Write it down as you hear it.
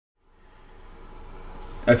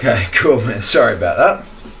Okay, cool, man. Sorry about that.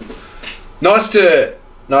 Nice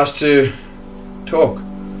to talk.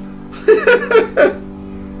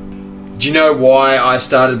 Do you know why I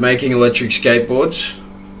started making electric skateboards?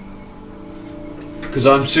 Because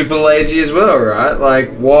I'm super lazy as well, right?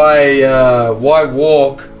 Like, why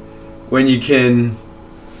walk when you can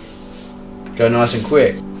go nice and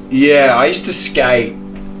quick? Yeah, I used to skate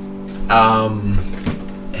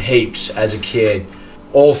heaps as a kid.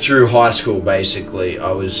 All through high school, basically,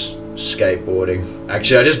 I was skateboarding.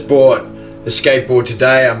 Actually, I just bought a skateboard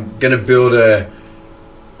today. I'm gonna build a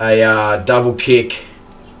double kick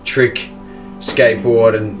trick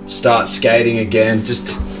skateboard and start skating again, just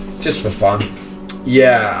for fun.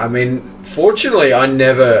 Yeah, I mean, fortunately, I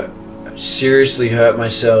never seriously hurt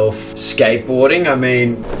myself skateboarding. I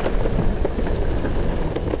mean,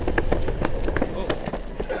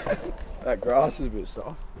 that grass is a bit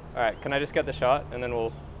soft. All right, can I just get the shot and then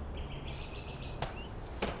we'll...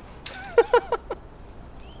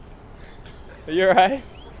 Are you all right?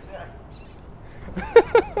 Yeah.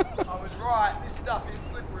 I was right, this stuff is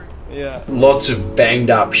slippery. Yeah. Lots of banged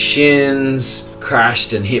up shins,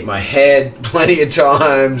 crashed and hit my head plenty of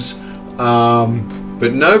times,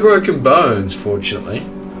 but no broken bones, fortunately.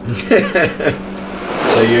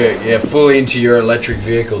 So you're fully into your electric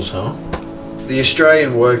vehicles, huh? The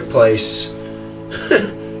Australian workplace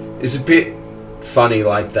is a bit funny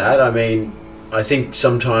like that. I mean, I think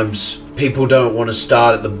sometimes people don't want to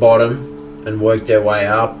start at the bottom and work their way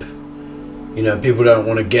up. You know, people don't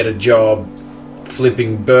want to get a job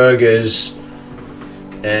flipping burgers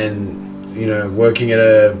and, you know, working at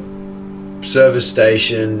a service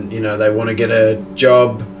station. You know, they want to get a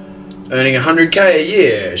job earning 100K a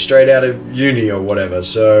year straight out of uni or whatever.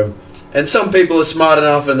 So, and some people are smart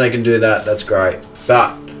enough and they can do that. That's great.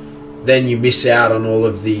 But then you miss out on all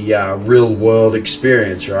of the real world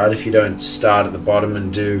experience, right? If you don't start at the bottom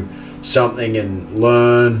and do something and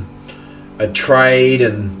learn a trade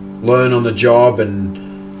and learn on the job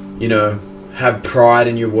and, you know, have pride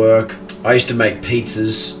in your work. I used to make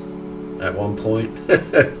pizzas at one point.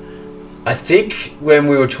 I think when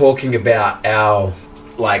we were talking about our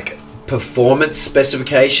like performance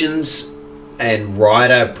specifications and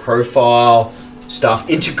rider profile stuff,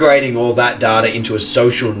 integrating all that data into a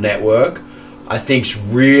social network, I think's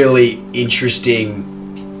really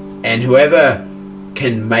interesting. And whoever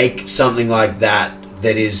can make something like that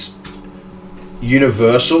that is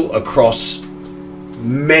universal across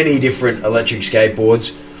many different electric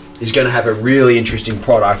skateboards is going to have a really interesting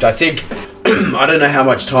product. I think, I don't know how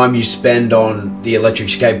much time you spend on the Electric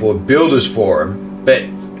Skateboard Builders Forum, but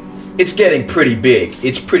it's getting pretty big.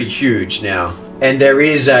 It's pretty huge now. And there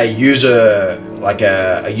is a user, like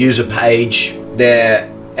a user page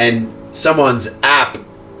there, and someone's app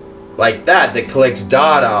like that collects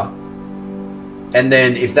data. And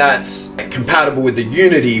then if that's compatible with the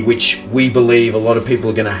Unity, which we believe a lot of people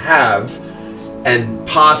are going to have, and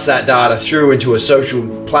pass that data through into a social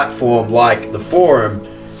platform like the forum,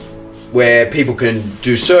 where people can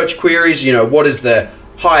do search queries, you know, what is the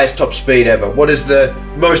highest top speed ever? What is the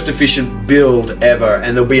most efficient build ever?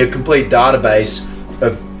 And there'll be a complete database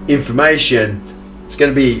of information. It's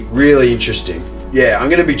going to be really interesting. Yeah, I'm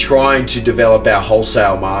going to be trying to develop our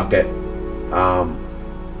wholesale market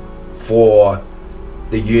for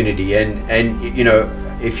the Unity. And you know,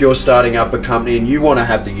 if you're starting up a company and you want to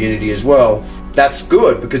have the Unity as well, that's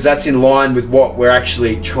good, because that's in line with what we're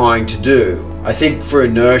actually trying to do. I think for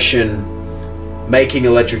Enertion, making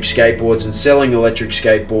electric skateboards and selling electric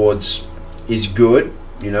skateboards is good.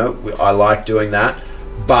 You know, I like doing that.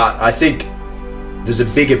 But I think there's a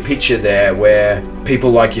bigger picture there where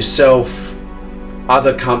people like yourself,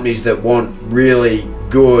 other companies that want really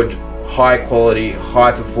good, high quality,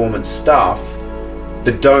 high performance stuff,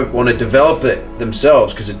 but don't want to develop it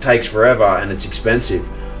themselves because it takes forever and it's expensive.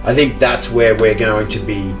 I think that's where we're going to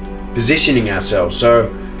be positioning ourselves. So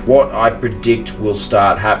what I predict will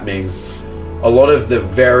start happening, a lot of the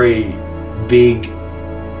very big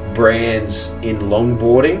brands in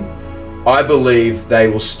longboarding, I believe they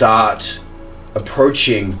will start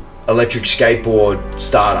approaching electric skateboard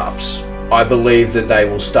startups. I believe that they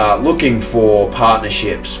will start looking for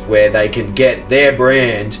partnerships where they can get their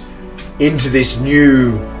brand into this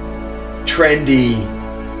new trendy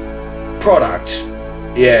product.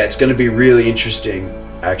 Yeah, it's going to be really interesting,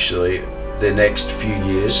 actually, the next few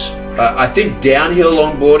years. I think downhill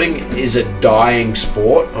longboarding is a dying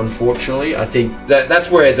sport, unfortunately. I think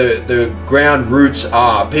that's where the ground roots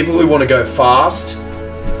are. People who want to go fast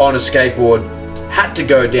on a skateboard had to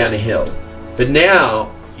go down a hill. But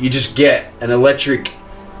now you just get an electric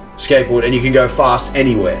skateboard and you can go fast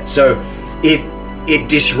anywhere. So it it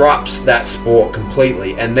disrupts that sport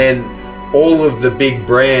completely. And then all of the big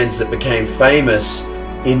brands that became famous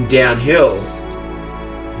in downhill,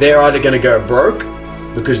 they're either going to go broke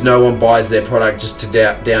because no one buys their product just to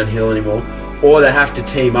downhill anymore, or they have to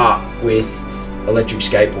team up with electric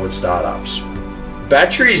skateboard startups.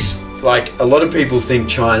 Batteries, like, a lot of people think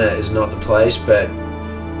China is not the place, but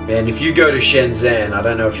man, if you go to Shenzhen, I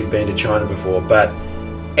don't know if you've been to China before, but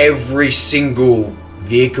every single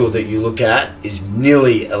vehicle that you look at is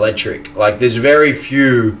nearly electric. Like, there's very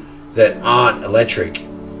few that aren't electric.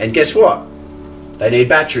 And guess what? They need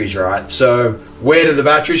batteries, right? So where do the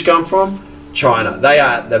batteries come from? China. They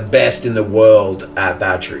are the best in the world at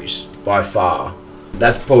batteries by far.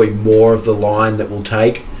 That's probably more of the line that we'll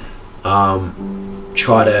take.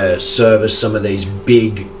 Try to service some of these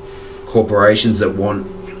big corporations that want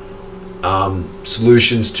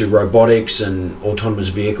solutions to robotics and autonomous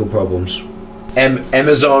vehicle problems.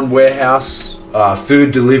 Amazon warehouse,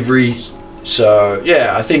 food delivery. So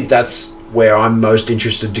yeah, I think that's where I'm most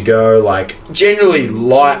interested to go. Like, generally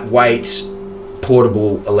lightweight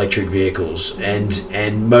portable electric vehicles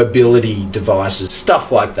and mobility devices,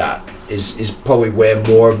 stuff like that is probably where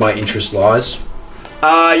more of my interest lies.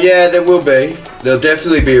 Yeah, there will be. There'll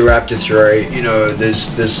definitely be a Raptor 3. You know,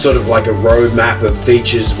 there's sort of like a roadmap of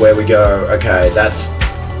features where we go, okay, let's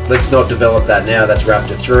not develop that now, that's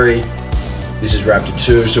Raptor 3. This is Raptor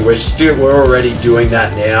 2, so we're already doing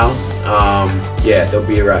that now. Yeah, there'll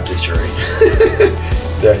be a Raptor 3.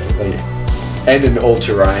 Definitely. And an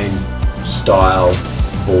all-terrain style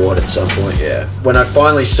board at some point, yeah. When I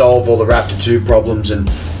finally solve all the Raptor 2 problems and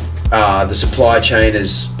the supply chain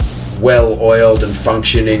is well oiled and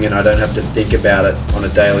functioning and I don't have to think about it on a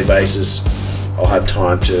daily basis, I'll have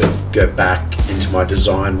time to go back into my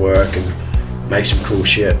design work and make some cool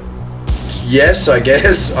shit. Yes, I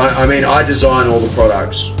guess. I mean, I design all the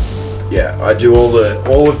products. Yeah, I do all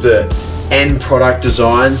of the end product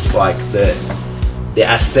designs, like the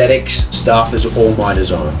aesthetics stuff is all my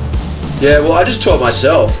design. Yeah, well, I just taught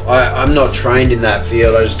myself. I'm not trained in that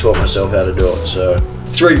field. I just taught myself how to do it. So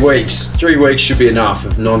 3 weeks. 3 weeks should be enough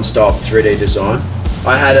of non-stop 3D design.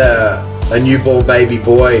 I had a newborn baby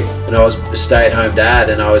boy and I was a stay-at-home dad,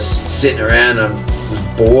 and I was sitting around and I was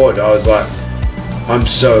bored. I was like, I'm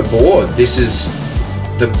so bored. This is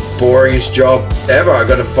the boringest job ever. I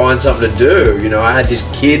got to find something to do. You know, I had this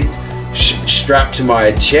kid strapped to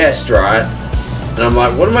my chest, right? And I'm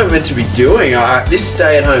like, what am I meant to be doing? This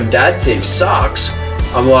stay-at-home dad thing sucks.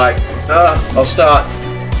 I'm like,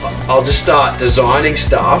 I'll just start designing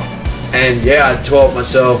stuff. And yeah, I taught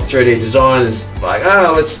myself 3D design, and it's like,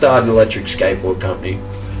 let's start an electric skateboard company.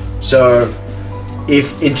 So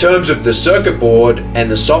if in terms of the circuit board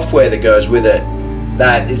and the software that goes with it,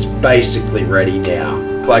 that is basically ready now.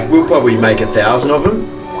 Like, we'll probably make 1,000 of them.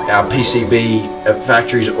 Our PCB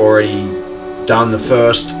factory's already done the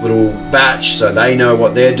first little batch, so they know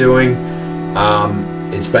what they're doing.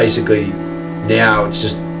 It's basically now it's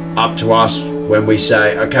just up to us when we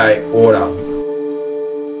say, okay, order.